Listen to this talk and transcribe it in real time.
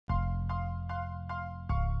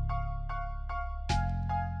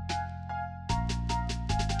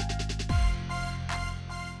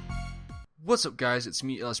What's up, guys? It's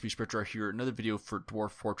me, LSP Spectrar here. Another video for Dwarf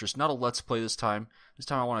Fortress. Not a Let's Play this time. This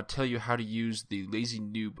time I want to tell you how to use the Lazy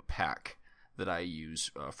Newb pack that I use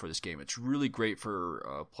for this game. It's really great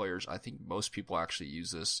for players. I think most people actually use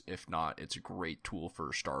this. If not, it's a great tool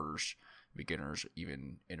for starters, beginners,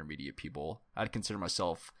 even intermediate people. I'd consider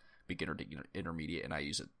myself beginner to intermediate, and I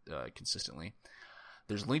use it consistently.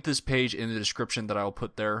 There's a link to this page in the description that I'll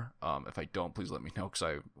put there. If I don't, please let me know because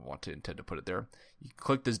I intend to put it there. You can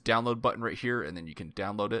click this download button right here, and then you can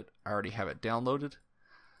download it. I already have it downloaded.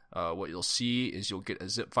 What you'll see is you'll get a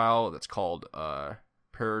zip file that's called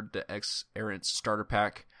Paired to X Errant Starter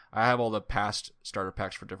Pack. I have all the past starter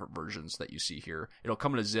packs for different versions that you see here. It'll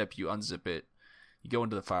come in a zip. You unzip it. You go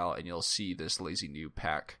into the file, and you'll see this Lazy Newb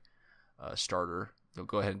pack starter. You'll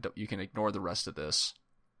go ahead and you can ignore the rest of this.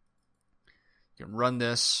 You can run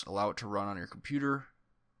this, allow it to run on your computer.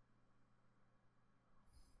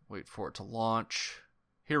 Wait for it to launch.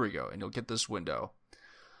 Here we go, and you'll get this window.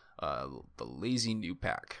 The Lazy Newb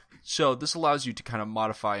pack. So this allows you to kind of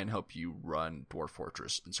modify and help you run Dwarf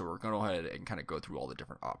Fortress. And so we're going to go ahead and kind of go through all the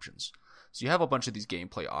different options. So you have a bunch of these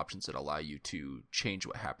gameplay options that allow you to change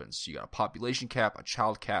what happens. So you got a population cap, a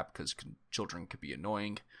child cap, because children could be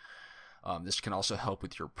annoying. This can also help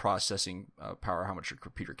with your processing power, how much your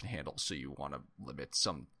computer can handle. So you want to limit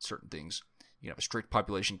some certain things. You can have a strict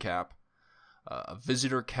population cap, a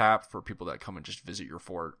visitor cap for people that come and just visit your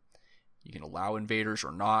fort. You can allow invaders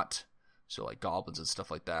or not, so like goblins and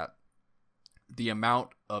stuff like that. The amount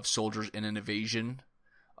of soldiers in an invasion,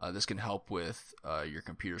 this can help with your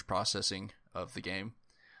computer's processing of the game.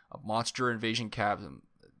 A monster invasion cap,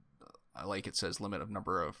 I like it says limit of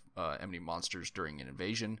number of enemy monsters during an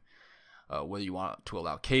invasion. Whether you want to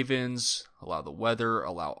allow cave-ins, allow the weather,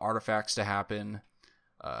 allow artifacts to happen,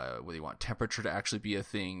 whether you want temperature to actually be a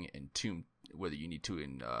thing, whether you need to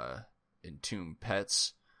entomb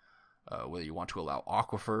pets, whether you want to allow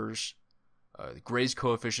aquifers. The graze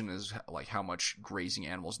coefficient is like how much grazing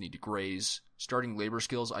animals need to graze. Starting labor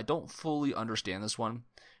skills, I don't fully understand this one,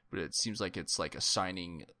 but it seems like it's like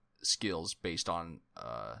assigning skills based on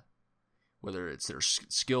whether it's their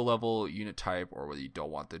skill level, unit type, or whether you don't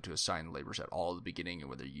want them to assign labors at all at the beginning and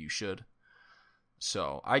whether you should.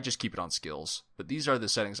 So I just keep it on skills. But these are the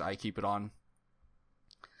settings I keep it on.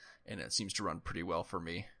 And it seems to run pretty well for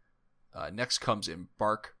me. Next comes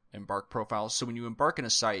embark profiles. So when you embark in a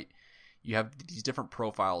site, you have these different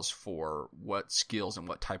profiles for what skills and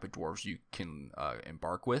what type of dwarves you can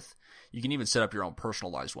embark with. You can even set up your own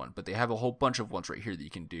personalized one. But they have a whole bunch of ones right here that you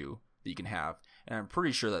can do, that you can have. And I'm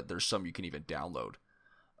pretty sure that there's some you can even download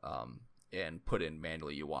and put in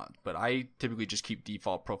manually you want. But I typically just keep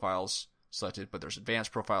default profiles selected, but there's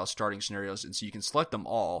advanced profiles, starting scenarios, and so you can select them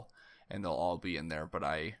all, and they'll all be in there. But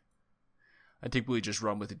I typically just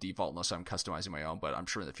run with the default unless I'm customizing my own, but I'm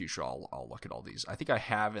sure in the future I'll look at all these. I think I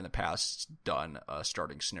have in the past done a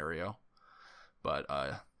starting scenario, but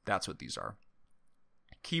that's what these are.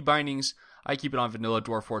 Key bindings, I keep it on vanilla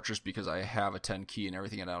Dwarf Fortress because I have a 10 key and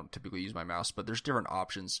everything, and I don't typically use my mouse, but there's different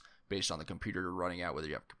options based on the computer you're running at, whether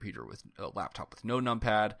you have a computer with a laptop with no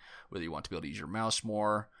numpad, whether you want to be able to use your mouse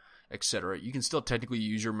more, etc. You can still technically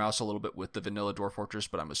use your mouse a little bit with the vanilla Dwarf Fortress,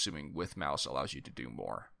 but I'm assuming with mouse allows you to do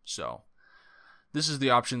more. So this is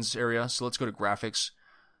the options area, so let's go to graphics.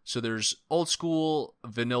 So there's old school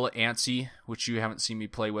vanilla ANSI, which you haven't seen me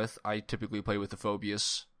play with. I typically play with the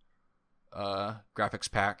Phobius graphics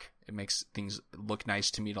pack. It makes things look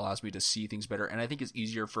nice to me. It allows me to see things better, and I think it's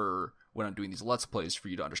easier for when I'm doing these Let's Plays for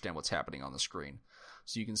you to understand what's happening on the screen.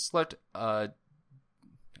 So you can select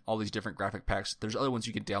all these different graphic packs. There's other ones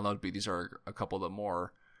you can download, but these are a couple of the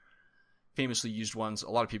more famously used ones. A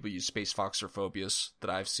lot of people use Space Fox or Phobius that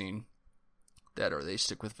I've seen, or they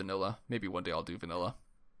stick with vanilla. Maybe one day I'll do vanilla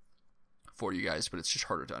for you guys, but it's just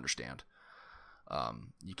harder to understand.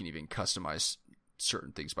 You can even customize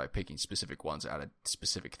certain things by picking specific ones out of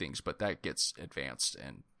specific things, but that gets advanced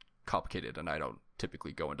and complicated, and I don't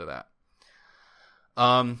typically go into that.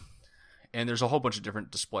 And there's a whole bunch of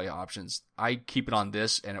different display options. I keep it on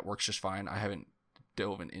this, and it works just fine. I haven't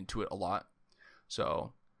dove into it a lot,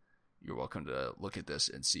 so you're welcome to look at this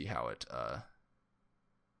and see how it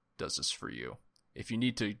does this for you. If you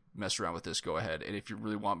need to mess around with this, go ahead, and if you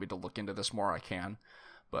really want me to look into this more, I can,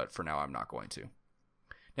 but for now I'm not going to.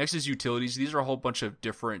 Next is utilities. These are a whole bunch of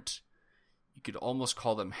different, you could almost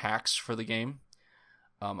call them hacks for the game.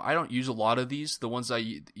 I don't use a lot of these. The ones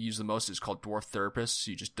I use the most is called Dwarf Therapists.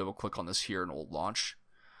 So you just double click on this here and it will launch.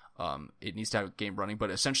 It needs to have a game running, but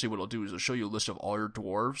essentially what it'll do is it'll show you a list of all your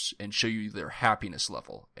dwarves and show you their happiness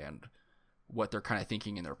level and what they're kind of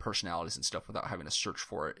thinking and their personalities and stuff without having to search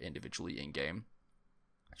for it individually in game.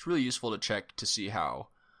 It's really useful to check to see how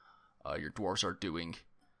your dwarves are doing.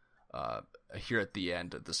 Here at the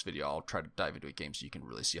end of this video, I'll try to dive into a game so you can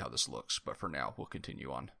really see how this looks. But for now, we'll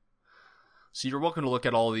continue on. So you're welcome to look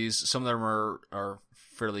at all of these. Some of them are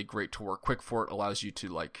fairly great to work quick for. It allows you to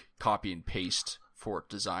like copy and paste fort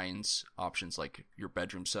designs, options like your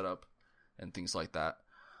bedroom setup and things like that.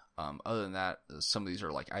 Other than that, some of these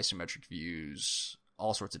are like isometric views,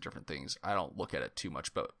 all sorts of different things. I don't look at it too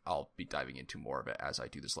much, but I'll be diving into more of it as I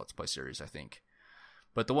do this Let's Play series, I think.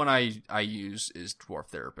 But the one I use is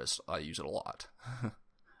Dwarf Therapists. I use it a lot.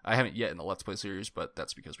 I haven't yet in the Let's Play series, but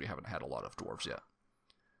that's because we haven't had a lot of dwarves yet.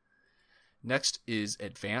 Next is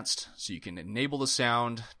Advanced. So you can enable the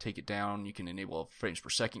sound, take it down. You can enable a frames per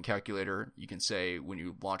second calculator. You can say when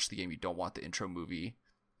you launch the game you don't want the intro movie.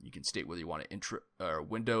 You can state whether you want it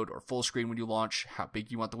windowed or full screen when you launch, how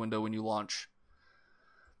big you want the window when you launch.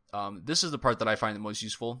 This is the part that I find the most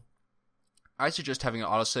useful. I suggest having an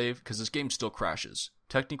autosave because this game still crashes.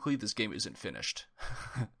 Technically, this game isn't finished.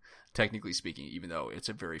 Technically speaking, even though it's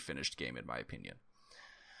a very finished game in my opinion.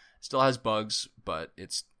 It still has bugs, but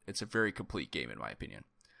it's a very complete game in my opinion.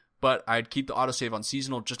 But I'd keep the autosave on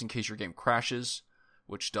seasonal just in case your game crashes,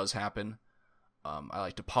 which does happen. I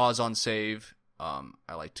like to pause on save.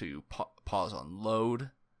 I like to pause on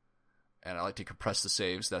load. And I like to compress the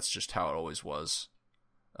saves. That's just how it always was.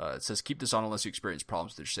 It says keep this on unless you experience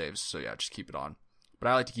problems with your saves. So yeah, just keep it on. But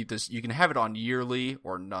I like to keep this. You can have it on yearly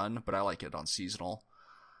or none, but I like it on seasonal.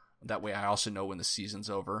 That way I also know when the season's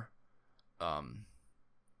over.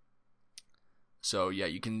 So yeah,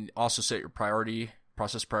 you can also set your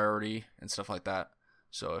process priority and stuff like that.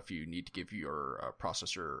 So if you need to give your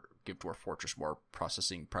give Dwarf Fortress more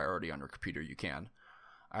processing priority on your computer, you can.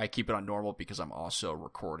 I keep it on normal because I'm also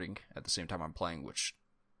recording at the same time I'm playing, which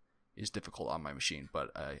is difficult on my machine, but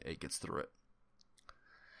it gets through it.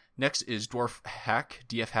 Next is Dwarf Hack,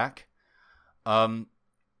 DF Hack.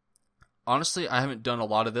 Honestly, I haven't done a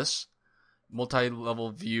lot of this.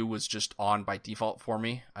 Multi-level view was just on by default for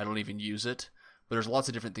me. I don't even use it. But there's lots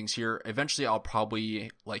of different things here. Eventually, I'll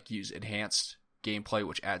probably use enhanced gameplay,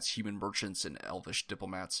 which adds human merchants and elvish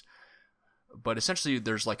diplomats. But essentially,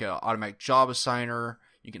 there's like an automatic job assigner.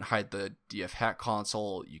 You can hide the DF Hack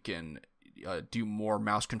console. You can do more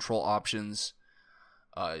mouse control options.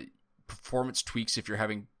 Performance tweaks if you're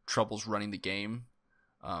having troubles running the game.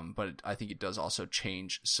 But I think it does also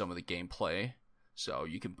change some of the gameplay. So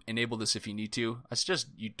you can enable this if you need to. I suggest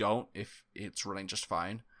you don't if it's running just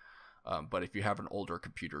fine. But if you have an older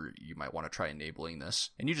computer, you might want to try enabling this.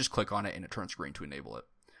 And you just click on it and it turns green to enable it.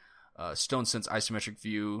 Stone Sense isometric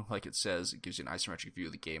view, like it says, it gives you an isometric view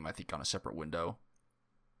of the game, I think on a separate window.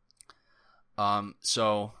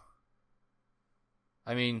 So,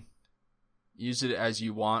 I mean, use it as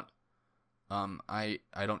you want. I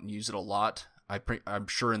don't use it a lot. I'm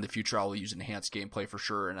sure in the future I'll use enhanced gameplay for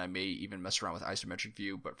sure, and I may even mess around with isometric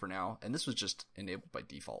view, but for now, and this was just enabled by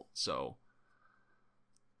default, so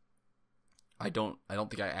I don't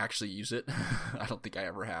think I actually use it. I don't think I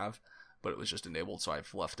ever have, but it was just enabled, so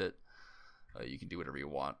I've left it. You can do whatever you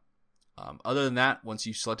want. Other than that, once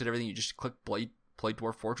you've selected everything, you just click play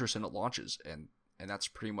Dwarf Fortress and it launches, and that's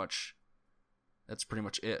pretty much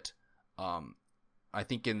it. I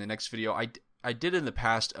think in the next video, I did in the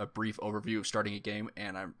past a brief overview of starting a game,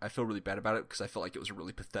 and I feel really bad about it because I felt like it was a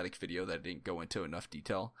really pathetic video that didn't go into enough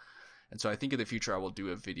detail. And so I think in the future I will do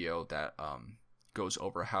a video that goes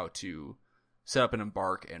over how to set up and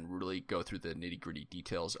embark and really go through the nitty-gritty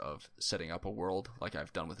details of setting up a world, like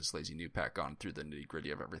I've done with this Lazy Newb pack, gone through the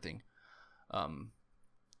nitty-gritty of everything.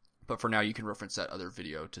 But for now, you can reference that other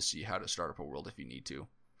video to see how to start up a world if you need to.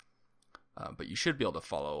 But you should be able to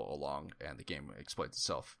follow along, and the game explains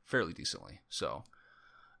itself fairly decently. So,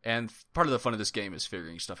 and part of the fun of this game is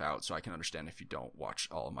figuring stuff out, so I can understand if you don't watch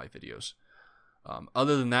all of my videos.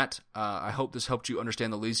 Other than that, I hope this helped you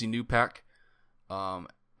understand the Lazy Newb pack.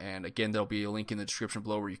 And again, there'll be a link in the description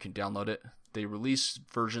below where you can download it. They release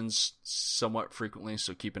versions somewhat frequently,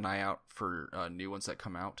 so keep an eye out for new ones that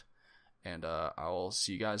come out. And I'll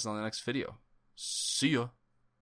see you guys on the next video. See ya!